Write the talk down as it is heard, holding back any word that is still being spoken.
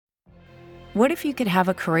What if you could have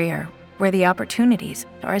a career where the opportunities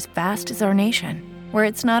are as vast as our nation, where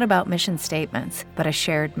it's not about mission statements, but a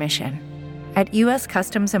shared mission? At U.S.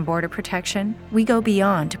 Customs and Border Protection, we go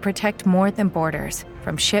beyond to protect more than borders.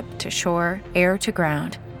 From ship to shore, air to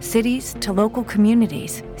ground, cities to local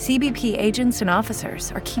communities, CBP agents and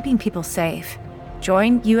officers are keeping people safe.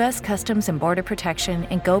 Join U.S. Customs and Border Protection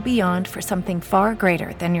and go beyond for something far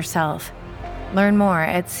greater than yourself. Learn more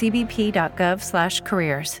at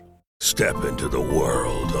cbp.gov/careers. Step into the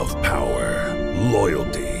world of power,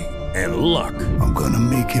 loyalty, and luck. I'm gonna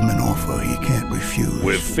make him an offer he can't refuse.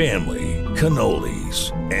 With family,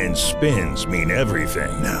 cannolis, and spins mean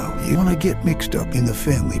everything. Now, you wanna get mixed up in the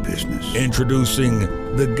family business. Introducing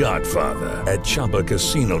The Godfather at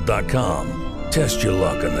ChumbaCasino.com. Test your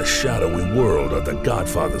luck in the shadowy world of The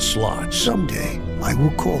Godfather slot. Someday, I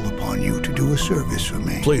will call upon you to do a service for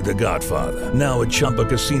me. Play The Godfather now at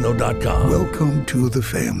ChumbaCasino.com. Welcome to the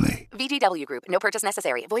family. VGW Group. No purchase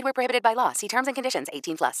necessary. Void where prohibited by law. See terms and conditions.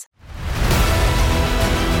 18+.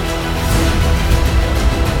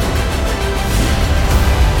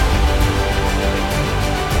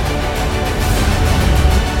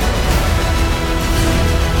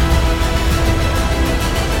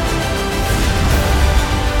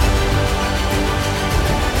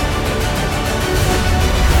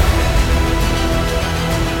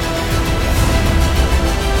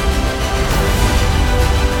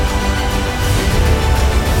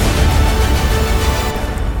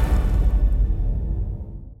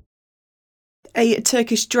 A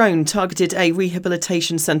Turkish drone targeted a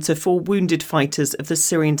rehabilitation centre for wounded fighters of the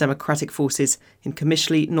Syrian Democratic Forces in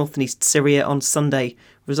Qamishli, north and east Syria on Sunday,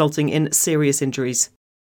 resulting in serious injuries.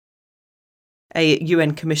 A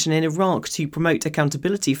UN commission in Iraq to promote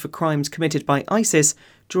accountability for crimes committed by ISIS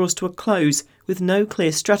draws to a close with no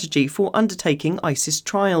clear strategy for undertaking ISIS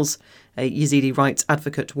trials, a Yazidi rights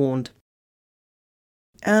advocate warned.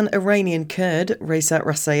 An Iranian Kurd, Reza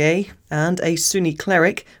Rasaei, and a Sunni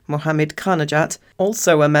cleric, Mohammed Khanajat,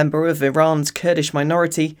 also a member of Iran's Kurdish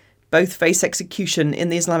minority, both face execution in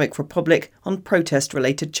the Islamic Republic on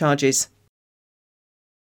protest-related charges.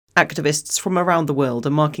 Activists from around the world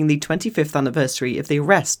are marking the 25th anniversary of the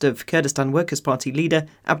arrest of Kurdistan Workers' Party leader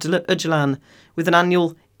Abdullah Öcalan with an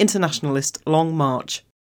annual internationalist long march.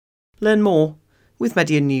 Learn more with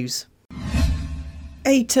Media News.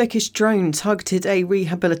 A Turkish drone targeted a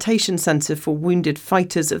rehabilitation centre for wounded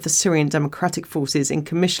fighters of the Syrian Democratic Forces in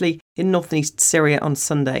Qamishli in north and east Syria on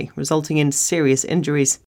Sunday, resulting in serious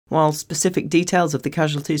injuries. While specific details of the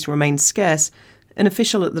casualties remain scarce, an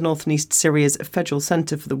official at the north and east Syria's Federal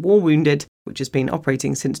Centre for the War Wounded, which has been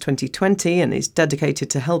operating since 2020 and is dedicated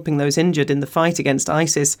to helping those injured in the fight against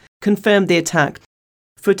ISIS, confirmed the attack.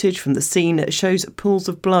 Footage from the scene shows pools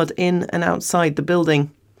of blood in and outside the building.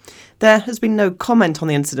 There has been no comment on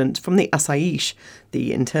the incident from the Asayish,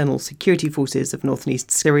 the internal security forces of north and east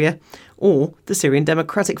Syria, or the Syrian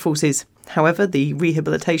Democratic Forces. However, the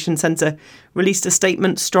rehabilitation centre released a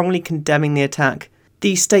statement strongly condemning the attack.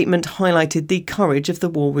 The statement highlighted the courage of the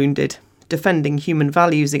war wounded, defending human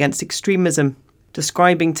values against extremism.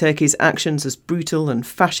 Describing Turkey's actions as brutal and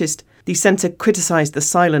fascist, the centre criticised the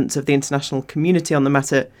silence of the international community on the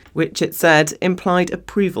matter, which it said implied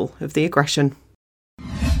approval of the aggression.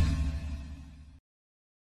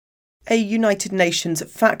 A United Nations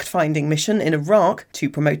fact-finding mission in Iraq to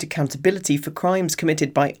promote accountability for crimes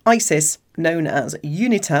committed by ISIS, known as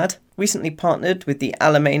UNITAD, recently partnered with the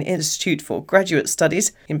Alamein Institute for Graduate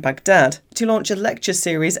Studies in Baghdad to launch a lecture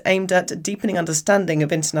series aimed at deepening understanding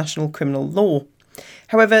of international criminal law.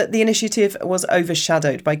 However, the initiative was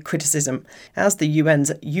overshadowed by criticism as the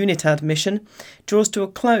UN's UNITAD mission draws to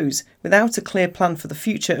a close without a clear plan for the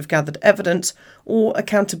future of gathered evidence or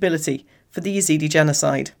accountability for the Yazidi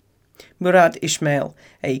genocide. Murad Ismail,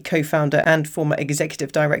 a co-founder and former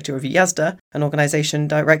executive director of Yazda, an organisation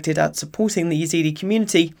directed at supporting the Yazidi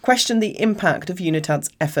community, questioned the impact of UNITAD's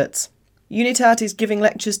efforts. UNITAD is giving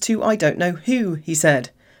lectures to I don't know who, he said.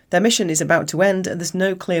 Their mission is about to end and there's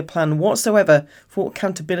no clear plan whatsoever for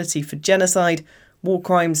accountability for genocide, war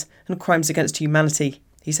crimes and crimes against humanity,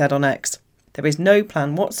 he said on X. There is no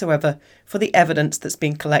plan whatsoever for the evidence that's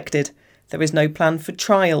been collected. There is no plan for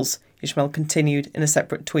trials, Ismail continued in a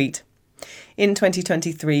separate tweet. In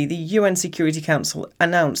 2023, the UN Security Council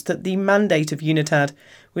announced that the mandate of UNITAD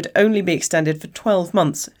would only be extended for 12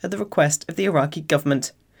 months at the request of the Iraqi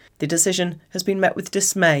government. The decision has been met with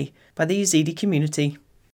dismay by the Yazidi community.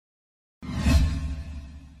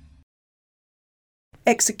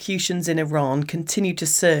 Executions in Iran continue to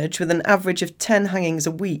surge with an average of 10 hangings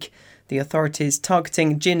a week, the authorities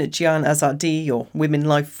targeting Jin Jian Azadi or women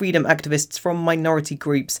life freedom activists from minority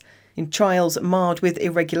groups. in trials marred with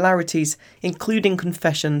irregularities, including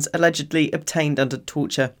confessions allegedly obtained under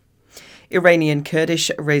torture. Iranian Kurdish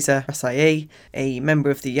Reza Asai, a member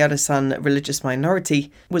of the Yazdan religious minority,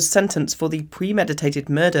 was sentenced for the premeditated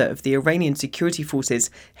murder of the Iranian security forces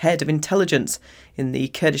head of intelligence in the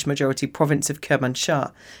Kurdish-majority province of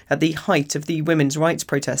Kermanshah at the height of the women's rights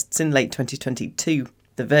protests in late 2022.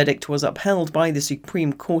 The verdict was upheld by the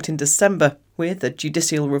Supreme Court in December. With a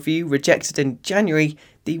judicial review rejected in January,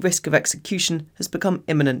 the risk of execution has become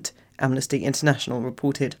imminent, Amnesty International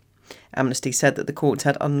reported. Amnesty said that the court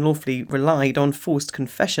had unlawfully relied on forced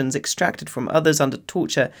confessions extracted from others under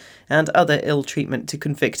torture and other ill treatment to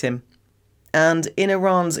convict him. And in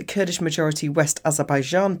Iran's Kurdish-majority West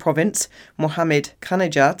Azerbaijan province, Mohammed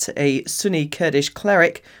Khanejat, a Sunni Kurdish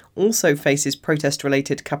cleric, also faces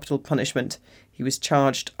protest-related capital punishment. He was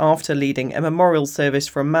charged after leading a memorial service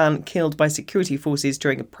for a man killed by security forces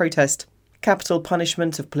during a protest. Capital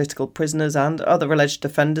punishment of political prisoners and other alleged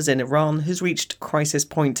offenders in Iran has reached crisis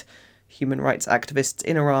point, human rights activists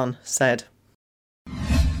in Iran said.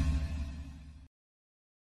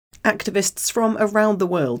 Activists from around the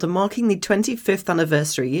world are marking the 25th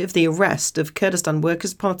anniversary of the arrest of Kurdistan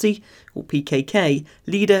Workers' Party, or PKK,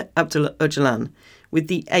 leader Abdullah Öcalan, with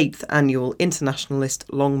the 8th annual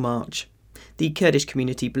Internationalist Long March. The Kurdish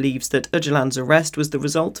community believes that Öcalan's arrest was the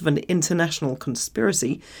result of an international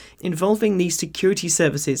conspiracy involving the security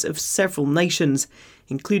services of several nations,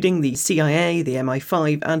 including the CIA, the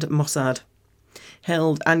MI5 and Mossad.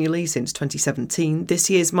 Held annually since 2017,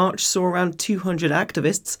 this year's march saw around 200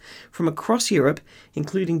 activists from across Europe,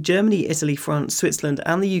 including Germany, Italy, France, Switzerland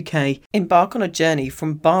and the UK, embark on a journey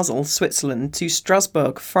from Basel, Switzerland to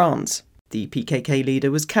Strasbourg, France. The PKK leader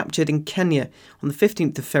was captured in Kenya on the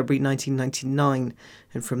 15th of February 1999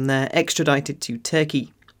 and from there extradited to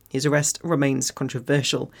Turkey. His arrest remains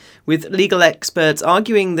controversial, with legal experts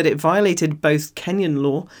arguing that it violated both Kenyan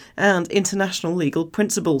law and international legal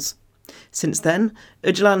principles. Since then,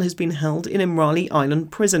 Öcalan has been held in Imrali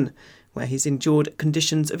Island prison, where he's endured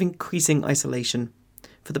conditions of increasing isolation.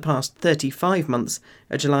 For the past 35 months,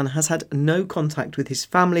 Öcalan has had no contact with his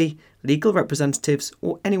family, legal representatives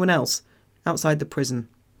or anyone else outside the prison.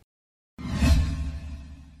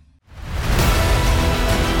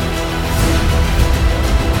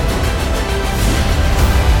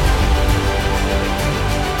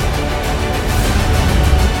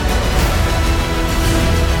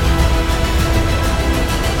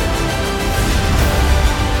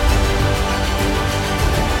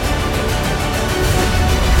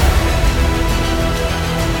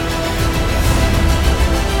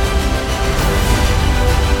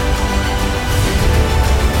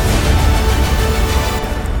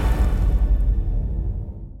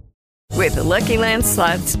 With the Lucky Land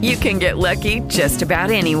Slots, you can get lucky just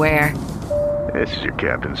about anywhere. This is your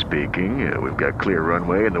captain speaking. We've got clear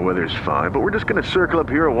runway and the weather's fine, but we're just going to circle up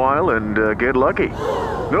here a while and get lucky.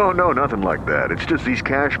 No, nothing like that. It's just these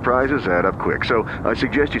cash prizes add up quick. So I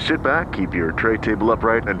suggest you sit back, keep your tray table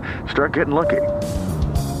upright, and start getting lucky.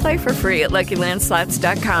 Play for free at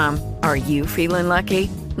LuckyLandSlots.com. Are you feeling lucky?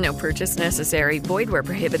 No purchase necessary. Void where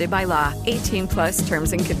prohibited by law. 18+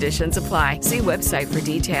 terms and conditions apply. See website for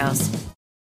details.